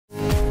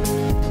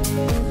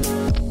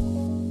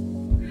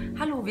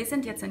wir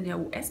sind jetzt in der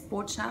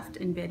US-Botschaft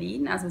in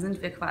Berlin, also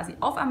sind wir quasi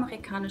auf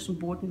amerikanischen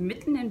Booten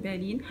mitten in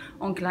Berlin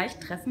und gleich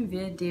treffen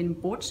wir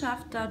den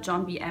Botschafter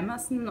John B.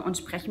 Emerson und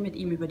sprechen mit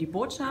ihm über die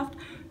Botschaft,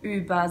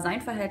 über sein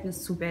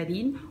Verhältnis zu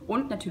Berlin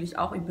und natürlich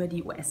auch über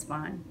die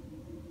US-Wahlen.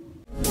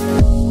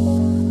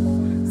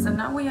 So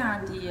now we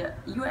are in the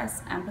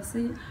US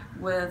Embassy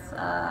with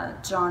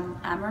John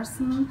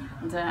Emerson,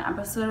 the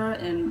ambassador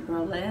in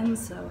Berlin.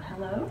 So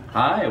hello.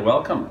 Hi,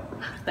 welcome.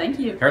 Thank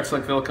you.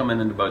 Herzlich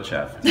willkommen in the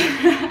Botschaft.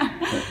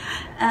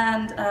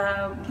 And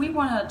we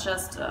want to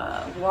just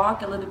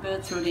walk a little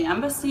bit through the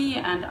embassy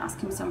and ask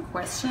him some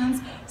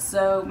questions.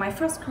 So my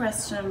first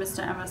question,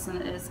 Mr.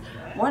 Emerson, is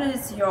what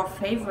is your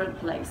favorite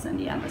place in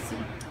the embassy?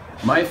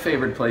 My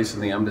favorite place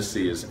in the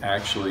embassy is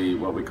actually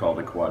what we call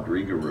the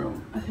quadriga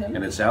room. Okay.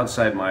 And it's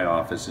outside my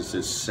office. It's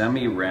this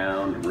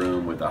semi-round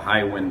room with the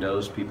high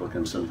windows. People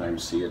can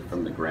sometimes see it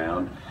from the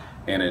ground.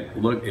 And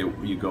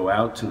you go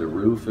out to the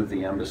roof of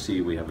the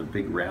embassy. We have a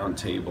big round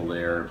table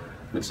there.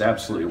 It's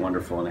absolutely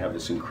wonderful, and I have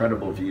this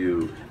incredible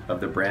view of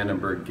the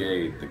Brandenburg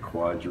Gate, the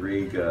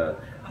quadriga,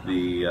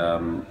 the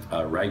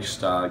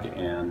Reichstag,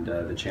 and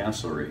the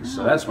Chancellery.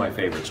 So that's my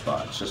favorite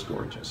spot. It's just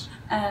gorgeous.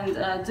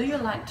 And do you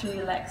like to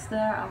relax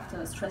there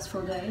after a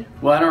stressful day?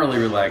 Well, I don't really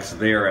relax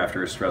there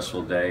after a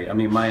stressful day. I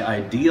mean, my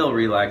ideal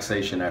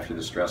relaxation after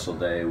the stressful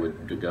day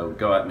would be to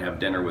go out and have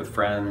dinner with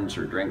friends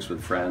or drinks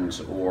with friends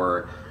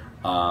or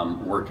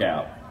work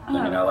out. I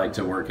mean, I like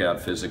to work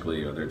out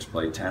physically, whether it's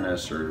play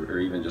tennis or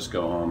even just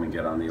go home and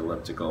get on the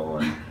elliptical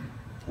and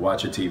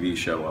watch a TV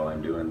show while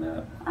I'm doing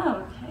that.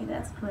 Oh, okay,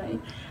 that's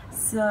great.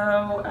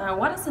 So,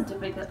 what is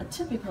a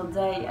typical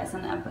day as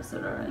an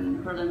ambassador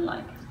in Berlin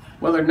like?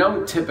 Well, there are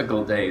no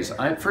typical days.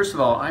 First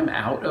of all, I'm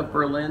out of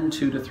Berlin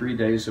 2 to 3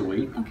 days a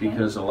week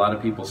because a lot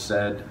of people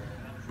said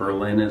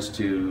Berlin is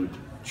to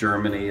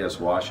Germany as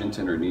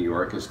Washington or New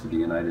York is to the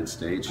United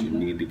States. You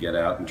need to get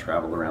out and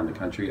travel around the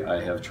country. I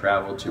have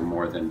traveled to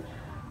more than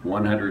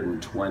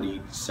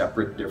 120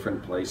 separate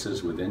different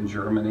places within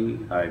Germany.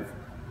 I've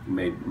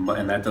made,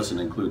 and that doesn't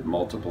include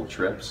multiple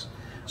trips.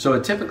 So a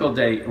typical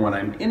day when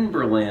I'm in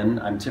Berlin,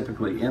 I'm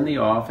typically in the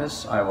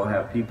office. I will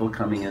have people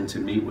coming in to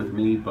meet with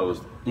me,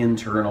 both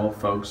internal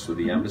folks with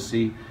the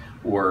embassy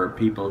or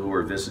people who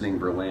are visiting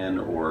Berlin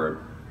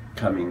or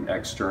coming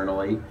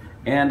externally.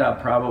 And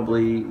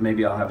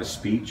maybe I'll have a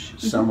speech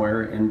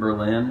somewhere in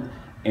Berlin.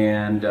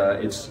 And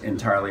it's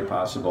entirely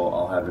possible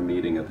I'll have a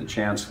meeting at the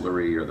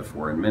Chancellery or the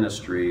Foreign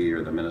Ministry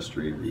or the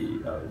Ministry of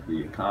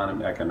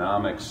the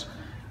Economics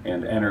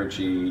and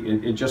Energy.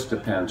 It just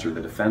depends, or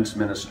the Defense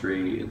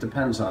Ministry. It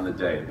depends on the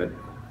day. But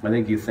I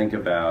think you think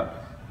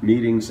about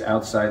meetings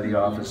outside the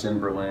office in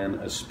Berlin,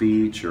 a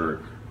speech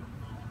or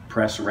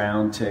press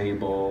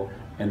roundtable,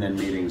 and then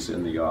meetings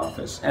in the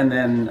office. And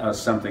then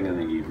something in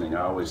the evening.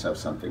 I always have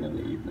something in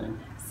the evening.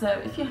 So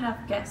if you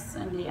have guests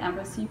in the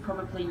embassy,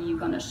 probably you're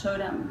going to show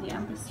them the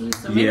embassy.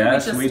 So maybe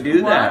yes, we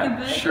do that.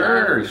 A bit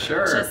sure.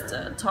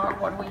 Just talk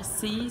what we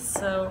see.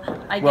 So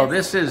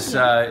this is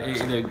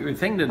the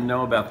thing to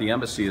know about the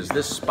embassy is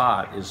this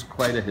spot is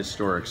quite a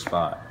historic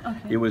spot.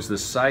 Okay. It was the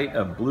site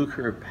of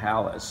Blücher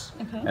Palace,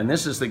 and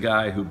this is the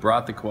guy who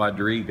brought the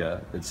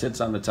quadriga that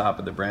sits on the top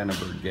of the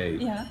Brandenburg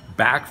Gate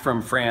back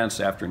from France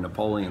after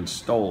Napoleon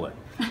stole it.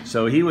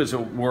 So he was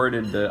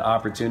awarded the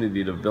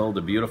opportunity to build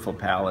a beautiful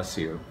palace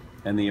here.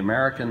 And the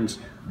Americans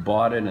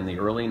bought it in the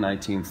early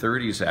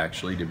 1930s,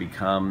 actually, to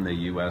become the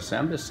U.S.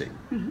 Embassy.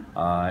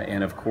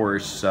 And of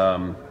course,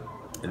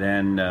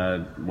 then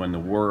when the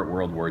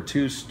World War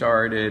II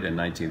started in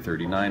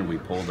 1939, we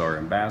pulled our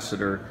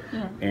ambassador.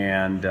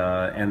 And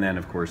then,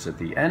 of course, at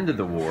the end of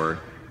the war,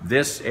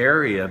 this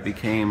area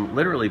became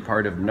literally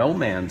part of no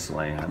man's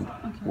land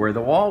where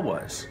the wall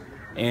was.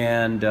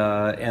 And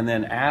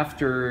then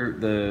after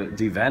the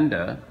Die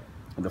Wende,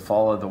 the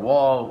fall of the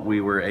wall,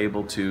 we were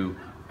able to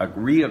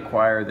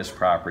reacquire this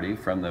property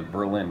from the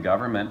Berlin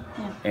government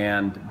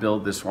and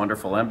build this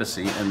wonderful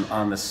embassy and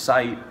on the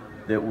site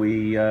that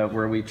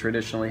where we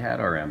traditionally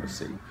had our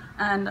embassy.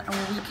 And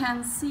we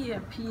can see a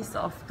piece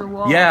of the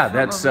wall. Yeah,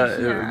 that's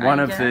one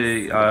of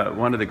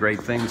the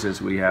great things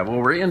is we have.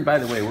 Well, by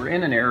the way, we're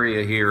in an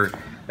area here.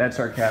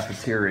 That's our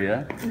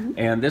cafeteria,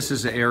 and this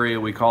is the area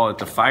we call it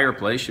the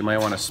fireplace. You might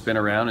want to spin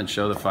around and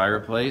show the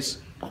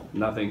fireplace.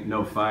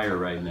 No fire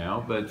right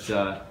now, but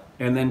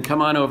and then come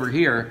on over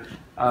here.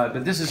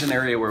 But this is an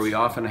area where we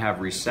often have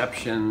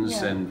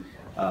receptions and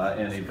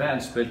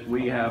events, but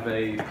we have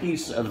a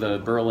piece of the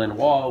Berlin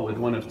Wall with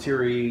one of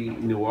Thierry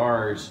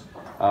Noir's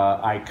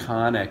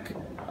iconic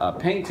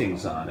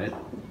paintings on it.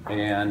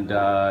 And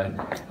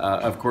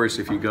of course,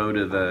 if you go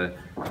to the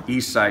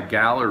East Side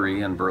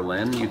Gallery in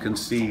Berlin, you can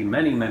see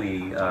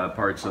many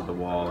parts of the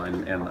wall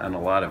and a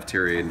lot of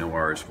Thierry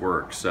Noir's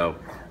work. So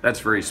that's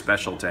very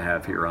special to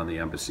have here on the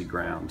embassy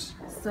grounds.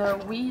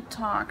 So we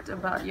talked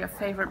about your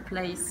favorite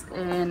place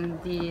in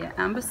the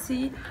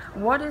embassy.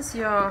 What is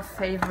your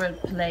favorite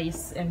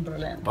place in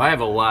Berlin? Well, I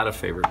have a lot of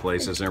favorite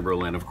places in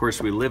Berlin. Of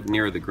course, we live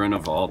near the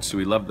Grunewald, so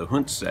we love the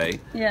Hundsee,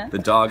 the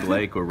dog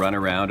lake. We'll run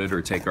around it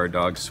or take our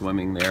dogs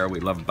swimming there.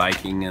 We love love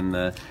biking in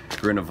the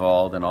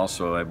Grunewald, and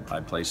also I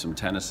play some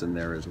tennis in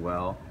there as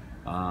well.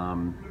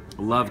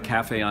 Love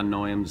Café on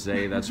Neuem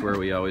See. That's where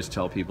we always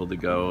tell people to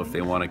go if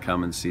they want to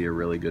come and see a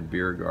really good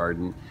beer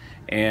garden.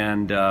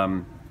 And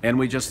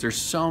we just, there's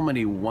so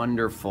many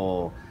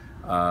wonderful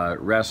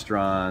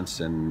restaurants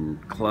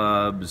and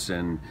clubs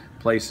and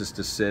places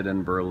to sit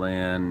in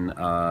Berlin,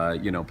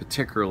 you know,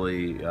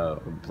 particularly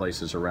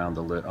places around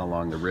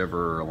along the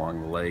river or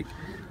along the lake.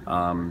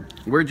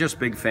 We're just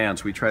big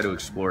fans. We try to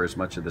explore as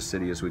much of the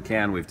city as we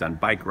can. We've done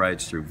bike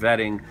rides through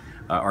Wedding.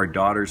 Our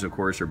daughters, of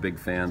course, are big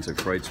fans of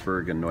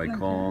Kreuzberg and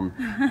Neukölln,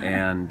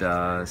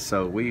 and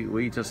so we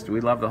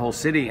love the whole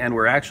city. And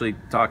we're actually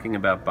talking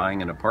about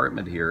buying an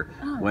apartment here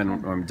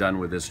when I'm done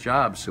with this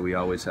job, so we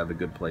always have a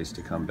good place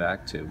to come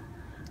back to.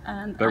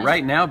 But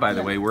right now, by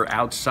the way, we're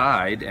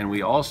outside, and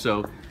we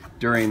also,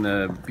 during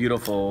the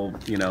beautiful,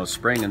 you know,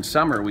 spring and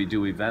summer, we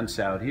do events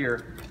out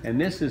here. And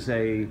this is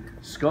a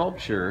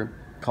sculpture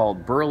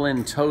called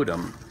Berlin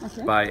Totem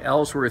by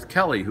Ellsworth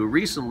Kelly, who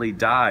recently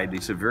died.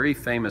 He's a very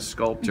famous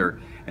sculptor.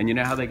 And you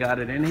know how they got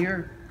it in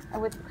here?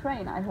 With a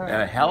crane, I heard.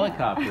 A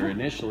helicopter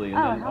initially,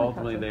 and then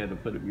ultimately they had to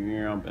put it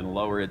and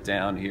lower it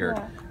down here.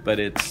 Yeah. But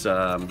it's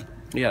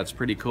yeah, it's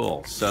pretty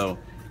cool. So,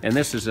 and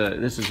this is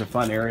a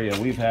fun area.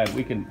 We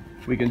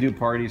can do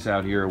parties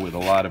out here with a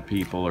lot of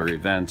people or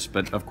events,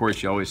 but of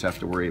course you always have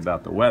to worry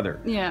about the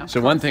weather. Yeah.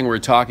 So one thing we're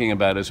talking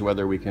about is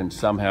whether we can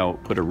somehow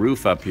put a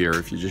roof up here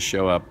if you just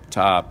show up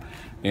top,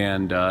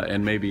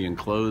 and maybe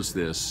enclose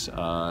this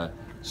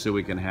so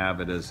we can have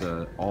it as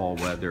a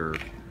all-weather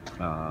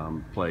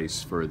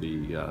place for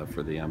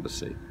the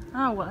embassy.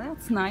 Oh, well,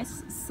 that's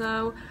nice.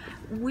 So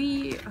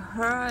we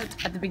heard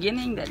at the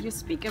beginning that you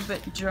speak a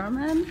bit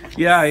German.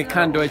 Yeah, ich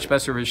kann Deutsch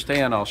besser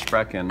verstehen als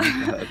sprechen.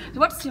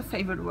 What's your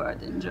favorite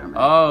word in German?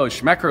 Oh,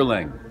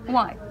 Schmetterling.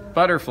 Why?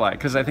 Butterfly,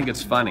 because I think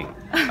it's funny.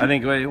 I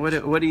think,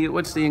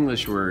 what's the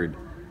English word?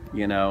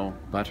 You know,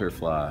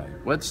 butterfly.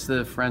 What's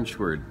the French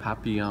word?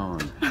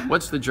 Papillon.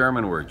 What's the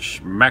German word?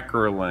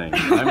 Schmetterling.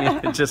 I mean,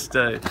 it just,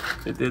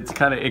 it's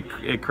kind of,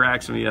 it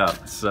cracks me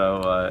up.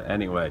 So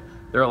anyway,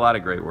 there are a lot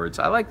of great words.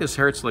 I like this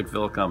Herzlich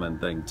Willkommen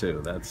thing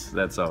too.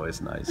 That's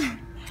always nice.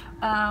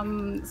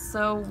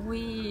 So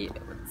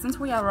since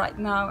we are right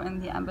now in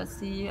the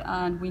embassy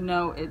and we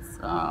know it's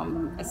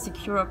a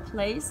secure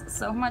place,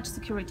 so how much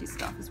security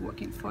staff is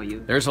working for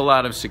you? There's a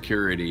lot of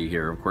security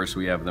here. Of course,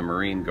 we have the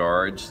Marine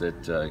Guards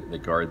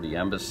that guard the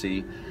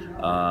embassy,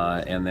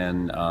 and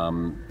then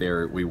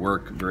we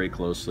work very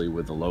closely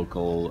with the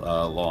local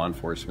law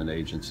enforcement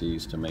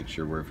agencies to make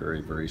sure we're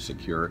very, very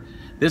secure.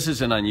 This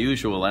is an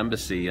unusual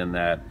embassy in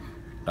that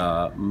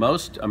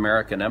most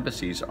American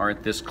embassies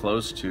aren't this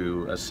close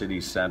to a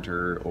city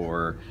center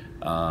or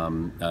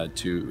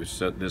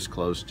this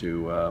close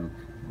to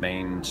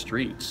main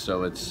streets.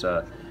 So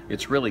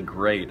it's really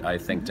great, I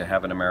think, to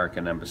have an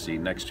American embassy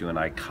next to an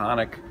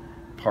iconic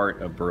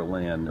part of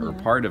Berlin, or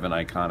part of an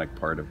iconic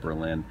part of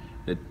Berlin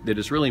that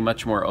is really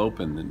much more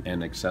open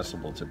and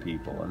accessible to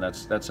people, and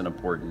that's an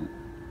important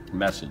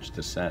message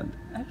to send.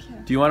 Okay.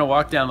 Do you want to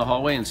walk down the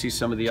hallway and see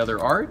some of the other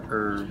art,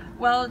 or?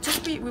 Well,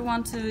 just we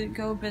want to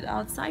go a bit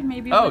outside,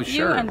 maybe with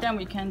you, and then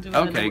we can do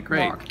a little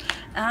walk.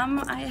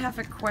 I have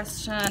a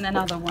question,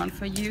 another one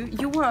for you.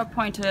 You were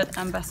appointed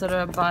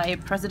ambassador by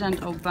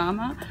President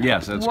Obama.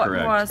 Yes, that's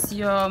correct. What was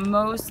your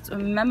most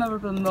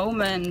memorable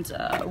moment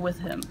with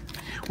him?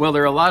 Well,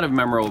 there are a lot of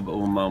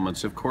memorable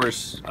moments. Of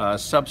course,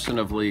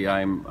 substantively,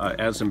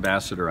 as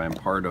ambassador, I'm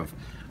part of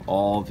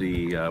all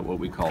the what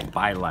we call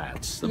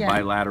bilats, the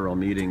bilateral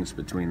meetings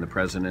between the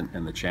president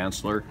and the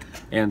chancellor.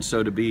 And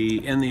so to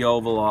be in the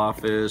Oval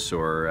Office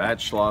or at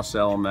Schloss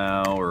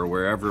Elmau or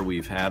wherever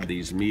we've had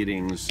these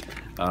meetings,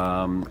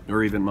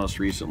 or even most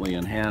recently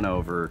in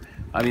Hanover,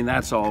 I mean,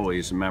 that's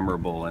always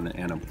memorable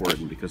and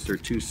important, because they're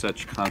two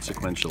such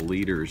consequential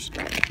leaders,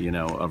 you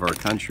know, of our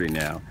country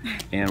now,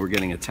 and we're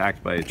getting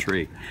attacked by a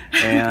tree.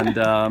 And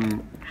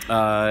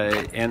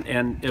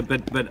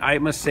but I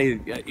must say,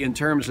 in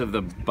terms of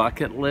the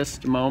bucket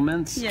list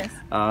moments,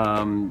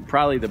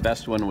 probably the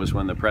best one was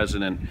when the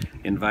president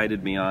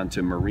invited me on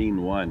to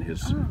Marine One,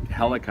 his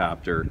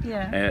helicopter,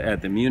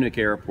 at the Munich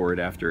airport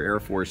after Air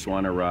Force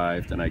One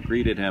arrived, and I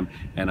greeted him,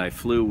 and I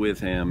flew with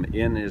him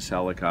in his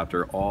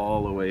helicopter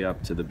all the way up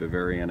to the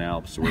Bavarian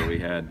Alps, where we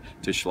had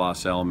to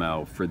Schloss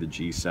Elmau for the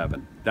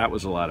G7. That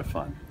was a lot of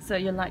fun. So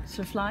you like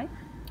to fly?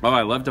 Oh,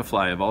 I love to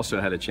fly. I've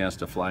also had a chance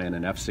to fly in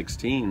an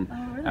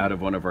F-16 out of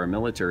one of our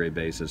military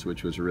bases,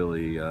 which was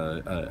really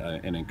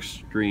an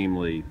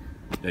extremely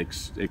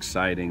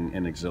exciting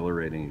and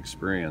exhilarating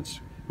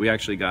experience. We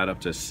actually got up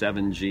to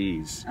 7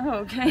 Gs. Oh,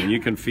 okay. And you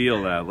can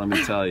feel that, let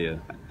me tell you.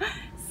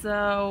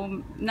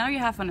 So now you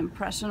have an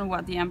impression of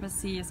what the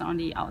embassy is on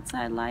the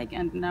outside like,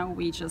 and now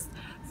we just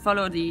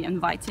follow the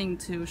inviting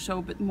to show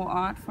a bit more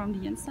art from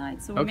the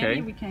inside. So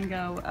maybe we can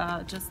go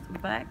just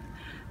back.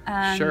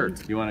 And sure.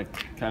 You want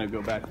to kind of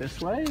go back this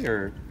way,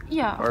 or?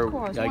 Yeah, of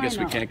course. I guess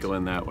we can't go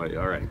in that way.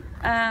 All right.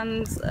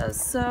 And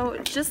so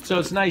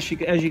it's nice.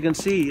 As you can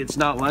see, it's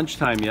not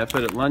lunchtime yet,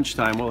 but at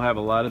lunchtime we'll have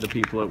a lot of the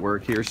people at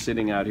work here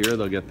sitting out here.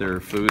 They'll get their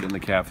food in the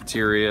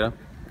cafeteria.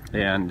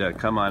 and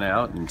come on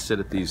out and sit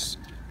at these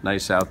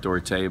nice outdoor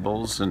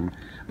tables. And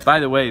by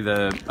the way,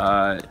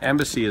 the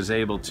embassy is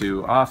able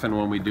to, often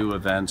when we do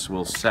events,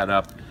 we'll set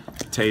up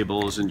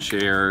tables and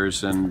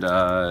chairs and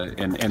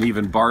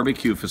even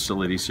barbecue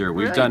facilities here.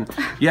 We've done,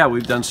 yeah,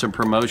 we've done some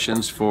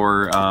promotions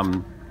for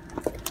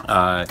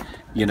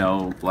you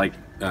know, like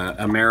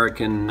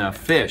American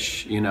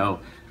fish, you know,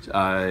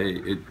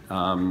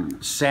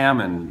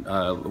 salmon,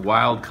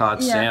 wild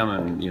caught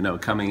salmon, you know,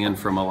 coming in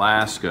from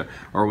Alaska,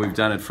 or we've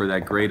done it for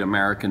that great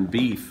American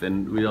beef,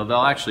 and they'll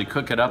actually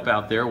cook it up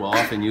out there. We'll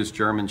often use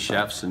German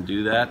chefs and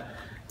do that.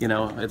 You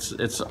know,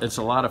 it's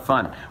a lot of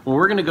fun. Well,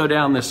 we're going to go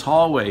down this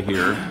hallway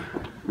here.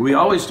 We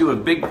always do a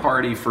big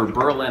party for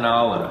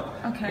Berlinale.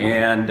 Okay.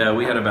 And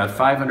we had about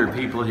 500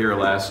 people here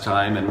last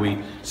time, and we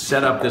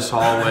set up this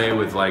hallway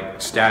with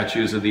like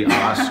statues of the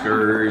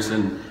Oscars,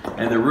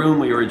 and the room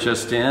we were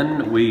just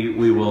in,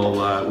 we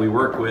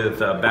work with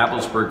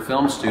Babelsberg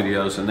Film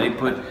Studios, and they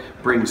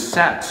bring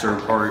sets or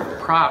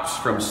props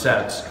from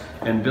sets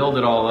and build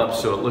it all up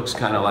so it looks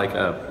kind of like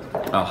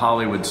a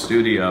Hollywood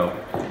studio.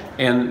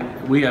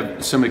 And we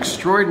have some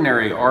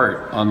extraordinary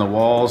art on the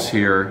walls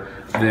here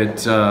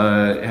that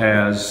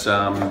has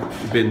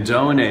been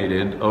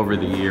donated over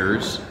the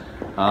years,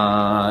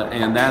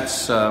 and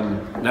that's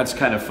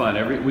kind of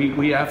fun.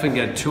 We often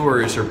get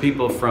tours or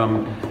people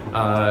from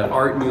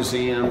art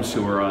museums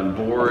who are on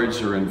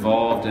boards or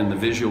involved in the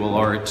visual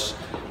arts,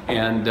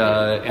 and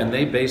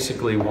they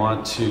basically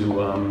want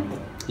to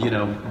you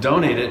know,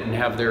 donate it and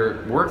have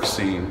their work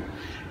seen.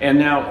 And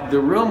now the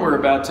room we're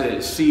about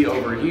to see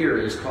over here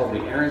is called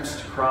the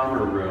Ernst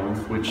Kramer room,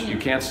 which you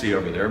can't see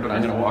over there, but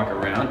I'm going to walk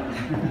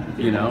around,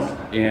 you know,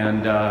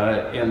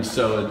 and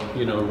so,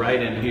 you know,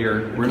 right in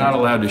here, we're not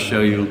allowed to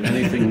show you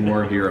anything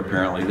more here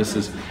apparently. This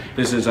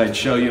is I'd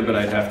show you, but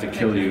I'd have to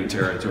kill you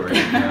territory.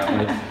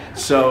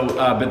 So,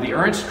 but the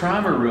Ernst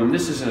Kramer room,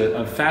 this is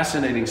a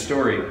fascinating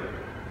story.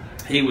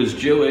 He was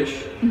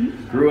Jewish,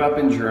 grew up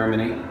in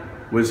Germany,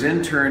 was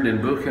interned in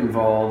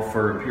Buchenwald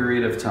for a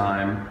period of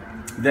time,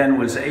 then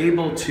was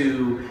able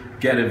to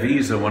get a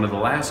visa, one of the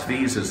last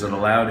visas that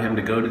allowed him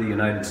to go to the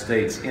United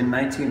States in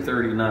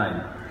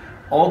 1939.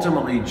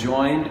 Ultimately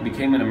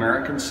became an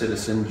American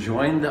citizen,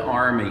 joined the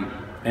army,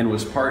 and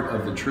was part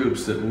of the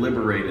troops that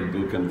liberated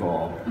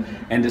Buchenwald,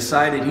 and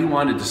decided he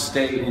wanted to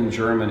stay in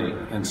Germany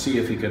and see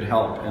if he could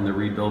help in the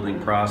rebuilding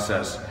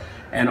process.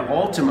 And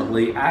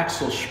ultimately,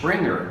 Axel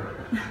Springer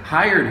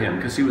hired him,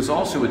 because he was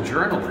also a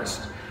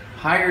journalist,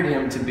 hired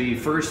him to be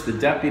first the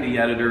deputy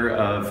editor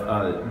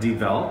of Die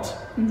Welt,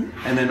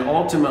 and then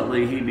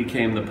ultimately he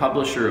became the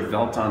publisher of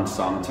Welt am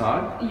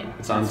Sonntag,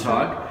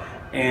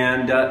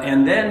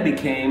 and then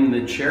became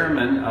the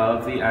chairman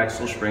of the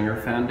Axel Springer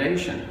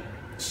Foundation.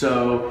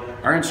 So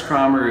Ernst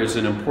Kramer is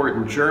an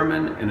important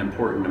German, an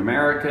important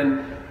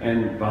American,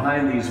 and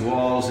behind these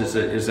walls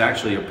is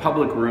actually a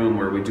public room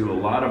where we do a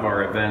lot of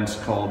our events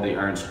called the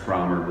Ernst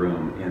Kramer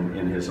Room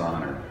in his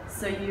honor.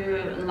 So you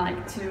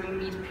like to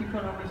meet people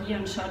over here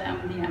and show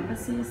them the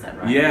embassy, is that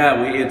right? Yeah,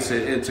 it's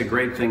a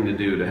great thing to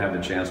do, to have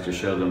a chance to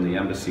show them the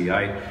embassy.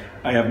 I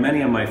have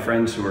many of my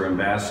friends who are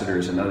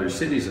ambassadors in other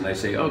cities, and I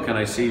say, oh, can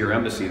I see your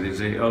embassy? They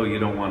say, oh, you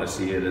don't want to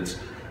see it. It's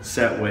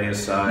set way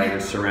aside.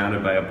 It's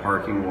surrounded by a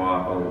parking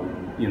lot,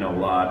 you know,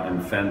 lot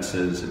and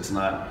fences. It's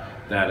not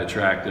that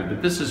attractive.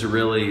 But this is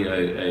really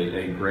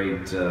a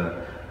great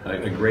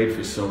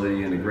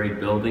facility and a great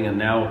building, and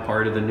now a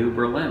part of the new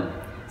Berlin.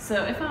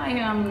 So if I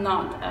am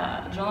not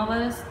a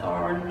journalist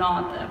or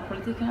not a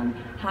politician,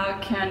 how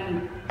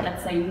can,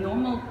 let's say,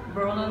 normal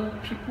Berlin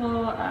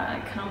people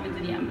come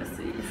into the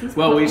embassy?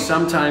 Well, we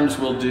sometimes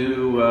will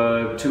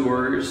do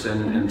tours,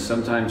 and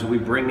sometimes we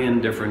bring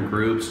in different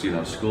groups, you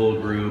know, school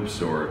groups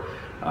or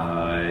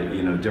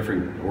you know,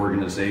 different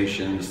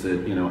organizations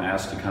that, you know,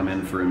 ask to come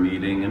in for a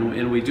meeting,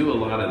 and we do a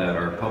lot of that.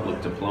 Our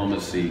public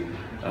diplomacy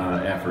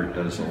effort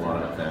does a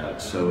lot of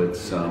that. So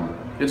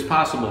it's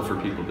possible for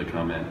people to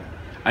come in.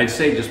 I'd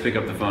say just pick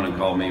up the phone and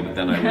call me, but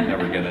then I would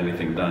never get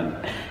anything done.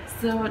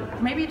 So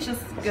maybe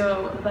just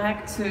go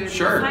back to the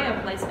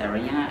fireplace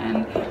area,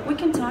 and we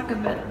can talk a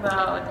bit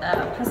about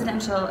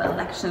presidential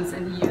elections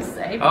in the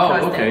USA.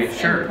 Oh, okay,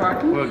 sure.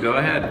 Important. Well, go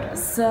ahead.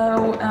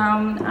 So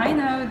I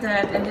know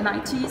that in the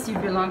 90s you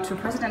belonged to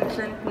President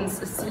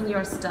Clinton's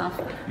senior staff.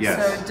 Yes.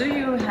 So do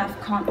you have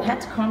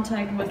had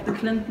contact with the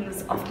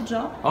Clintons off the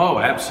job? Oh,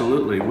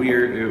 absolutely.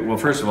 Well,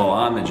 first of all,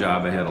 on the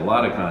job I had a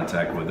lot of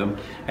contact with them,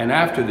 and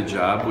after the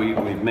job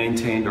we've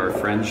maintained our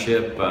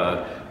friendship.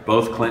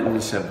 Both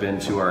Clintons have been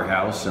to our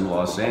house in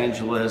Los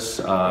Angeles,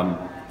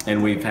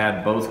 and we've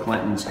had both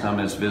Clintons come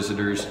as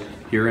visitors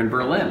here in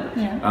Berlin.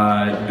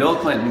 Yeah. Bill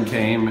Clinton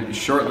came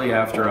shortly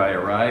after I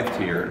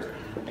arrived here,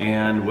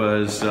 and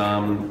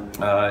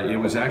it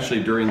was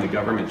actually during the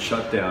government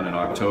shutdown in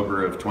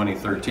October of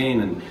 2013,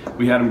 and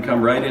we had him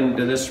come right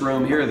into this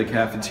room here, the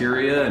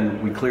cafeteria,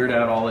 and we cleared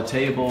out all the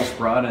tables,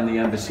 brought in the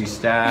embassy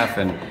staff,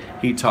 and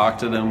he talked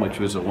to them, which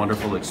was a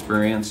wonderful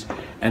experience.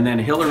 And then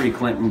Hillary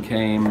Clinton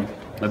came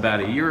about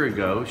a year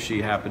ago,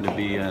 she happened to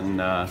be in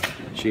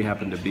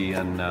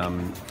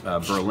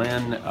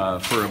Berlin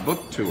for a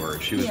book tour.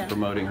 She was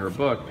promoting her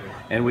book,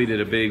 and we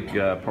did a big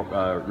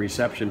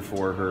reception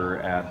for her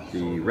at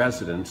the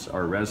residence,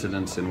 our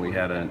residence, and we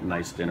had a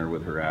nice dinner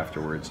with her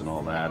afterwards and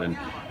all that.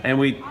 And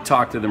we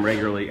talked to them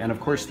regularly, and of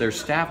course their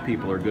staff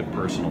people are good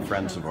personal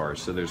friends of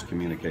ours, so there's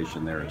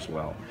communication there as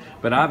well.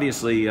 But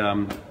obviously,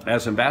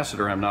 as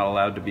ambassador, I'm not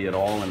allowed to be at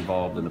all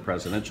involved in the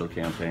presidential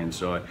campaign,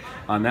 so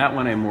on that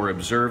one I'm more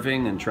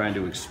observing and trying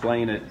to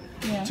explain it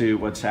to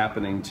what's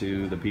happening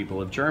to the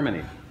people of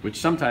Germany, which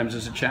sometimes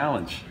is a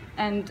challenge.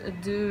 And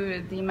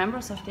do the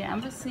members of the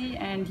embassy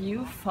and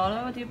you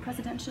follow the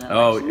presidential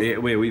elections?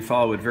 Oh, we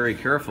follow it very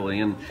carefully,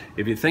 and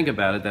if you think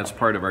about it, that's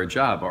part of our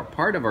job.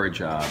 Part of our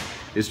job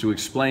is to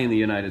explain the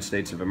United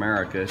States of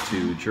America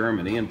to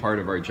Germany, and part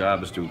of our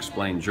job is to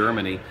explain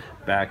Germany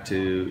back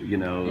to, you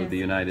know, the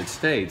United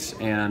States.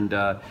 And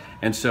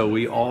so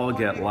we all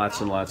get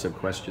lots and lots of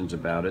questions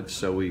about it,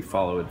 so we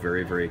follow it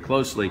very, very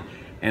closely.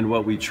 And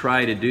what we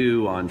try to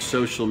do on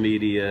social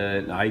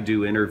media, I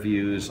do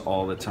interviews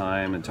all the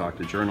time and talk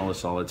to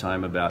journalists all the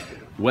time about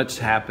what's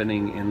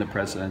happening in the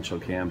presidential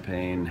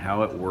campaign,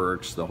 how it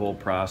works, the whole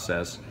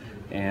process.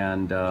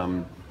 And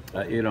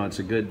you know,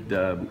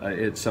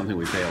 it's something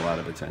we pay a lot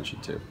of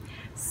attention to.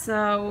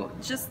 So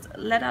just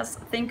let us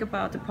think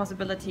about the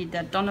possibility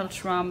that Donald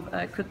Trump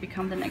could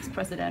become the next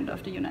president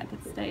of the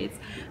United States.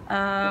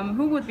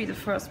 Who would be the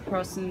first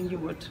person you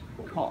would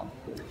call?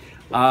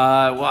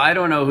 Well, I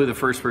don't know who the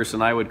first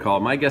person I would call.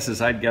 My guess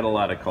is I'd get a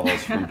lot of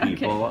calls from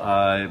people,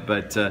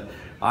 but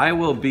I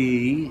will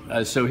be,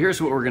 so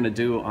here's what we're going to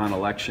do on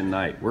election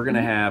night. We're going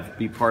to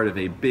be part of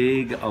a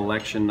big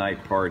election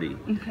night party,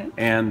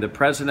 and the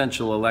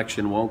presidential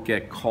election won't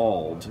get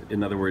called.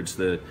 In other words,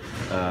 the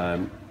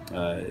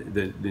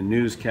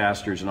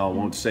newscasters and all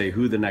won't say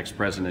who the next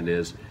president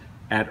is.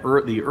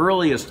 The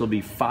earliest will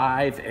be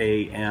 5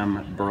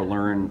 a.m.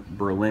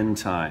 Berlin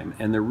time,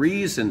 and the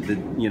reason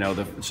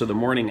that, so the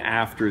morning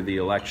after the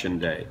election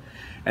day,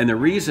 and the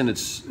reason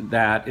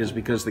is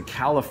because the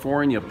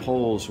California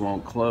polls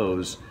won't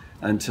close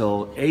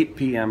until 8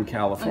 p.m.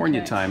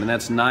 California time, and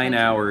that's 9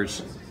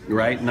 hours,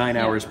 right? 9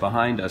 hours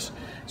behind us.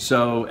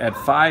 So at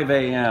 5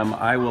 a.m.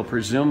 I will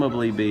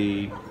presumably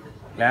be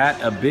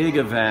at a big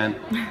event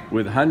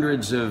with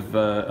hundreds of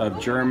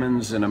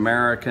Germans and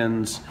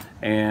Americans,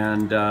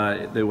 and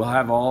they will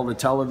have all the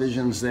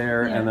televisions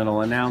there, and then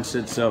I'll announce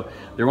it. So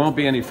there won't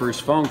be any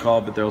first phone call,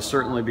 but there'll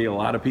certainly be a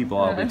lot of people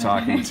I'll be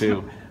talking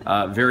to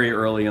very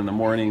early in the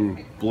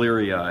morning,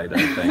 bleary-eyed,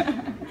 I think.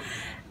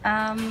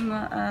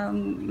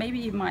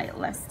 Maybe my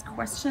last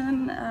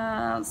question.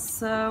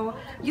 So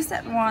you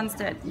said once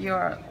that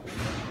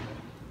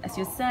as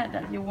you said,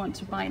 that you want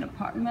to buy an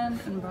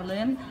apartment in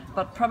Berlin,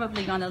 but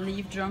probably gonna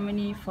leave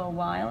Germany for a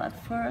while at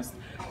first.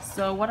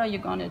 So what are you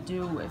gonna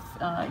do if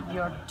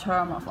your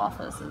term of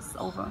office is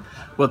over?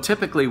 Well,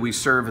 typically we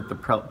serve at the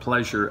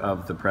pleasure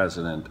of the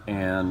president,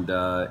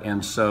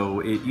 and so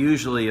it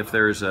usually, if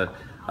there's a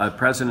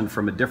president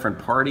from a different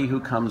party who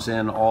comes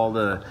in, all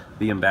the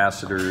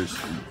ambassadors,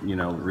 you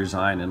know,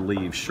 resign and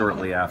leave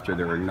shortly after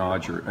they're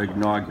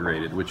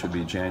inaugurated, which would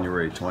be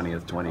January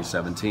 20th,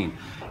 2017.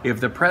 If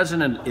the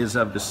president is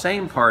of the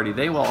same party,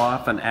 they will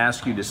often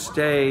ask you to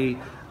stay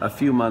a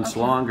few months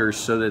longer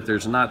so that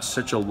there's not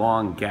such a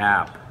long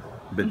gap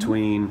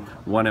between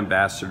one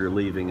ambassador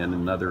leaving and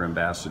another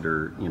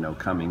ambassador, you know,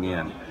 coming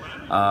in.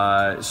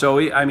 I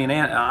mean,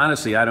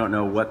 honestly, I don't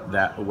know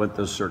what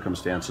those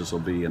circumstances will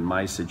be in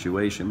my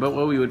situation. But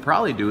what we would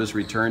probably do is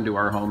return to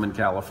our home in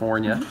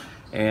California,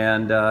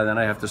 and then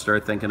I have to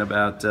start thinking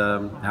about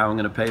how I'm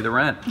going to pay the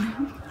rent.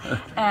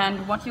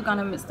 And what you're going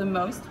to miss the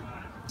most?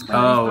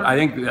 I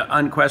think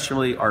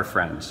unquestionably our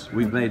friends.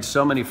 We've made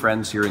so many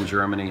friends here in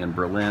Germany, in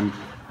Berlin,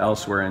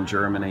 elsewhere in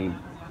Germany.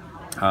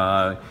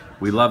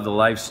 We love the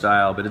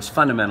lifestyle, but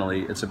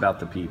fundamentally it's about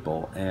the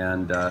people,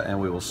 and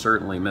we will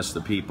certainly miss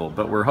the people.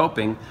 But we're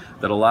hoping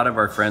that a lot of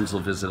our friends will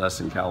visit us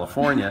in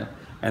California,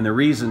 and the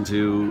reason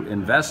to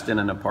invest in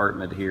an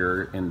apartment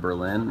here in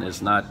Berlin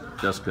is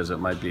not just because it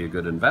might be a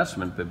good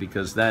investment, but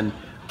because then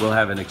we'll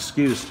have an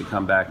excuse to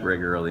come back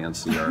regularly and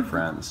see our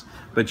friends.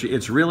 But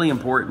it's really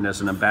important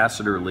as an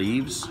ambassador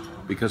leaves,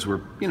 because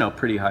we're, you know,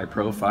 pretty high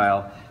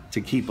profile, to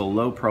keep a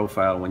low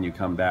profile when you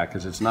come back,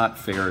 because it's not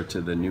fair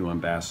to the new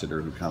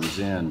ambassador who comes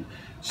in.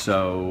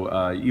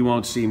 So you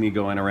won't see me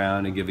going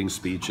around and giving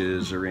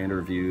speeches or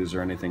interviews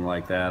or anything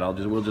like that.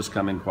 We'll just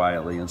come in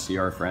quietly and see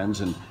our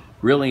friends and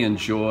really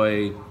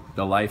enjoy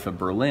the life of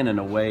Berlin in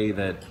a way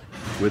that,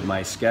 with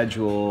my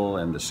schedule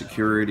and the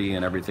security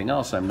and everything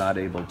else, I'm not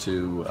able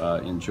to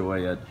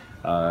enjoy it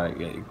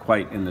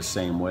quite in the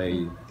same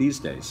way these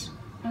days.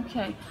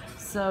 Okay,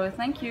 So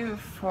thank you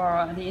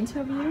for the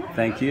interview.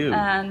 Thank you.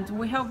 And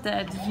we hope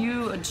that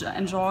you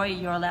enjoy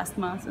your last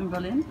month in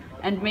Berlin.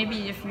 And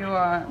maybe if you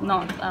are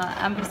not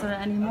ambassador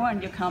anymore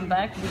and you come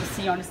back, we'll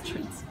see you on the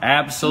streets.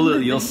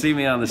 Absolutely. You'll see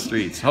me on the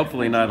streets.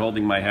 Hopefully not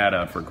holding my hat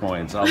out for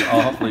coins. I'll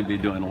hopefully be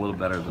doing a little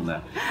better than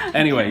that.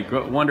 Anyway,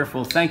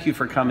 wonderful. Thank you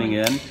for coming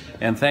in.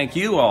 And thank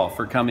you all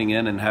for coming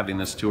in and having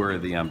this tour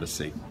of the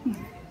embassy.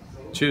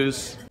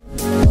 Tschüss.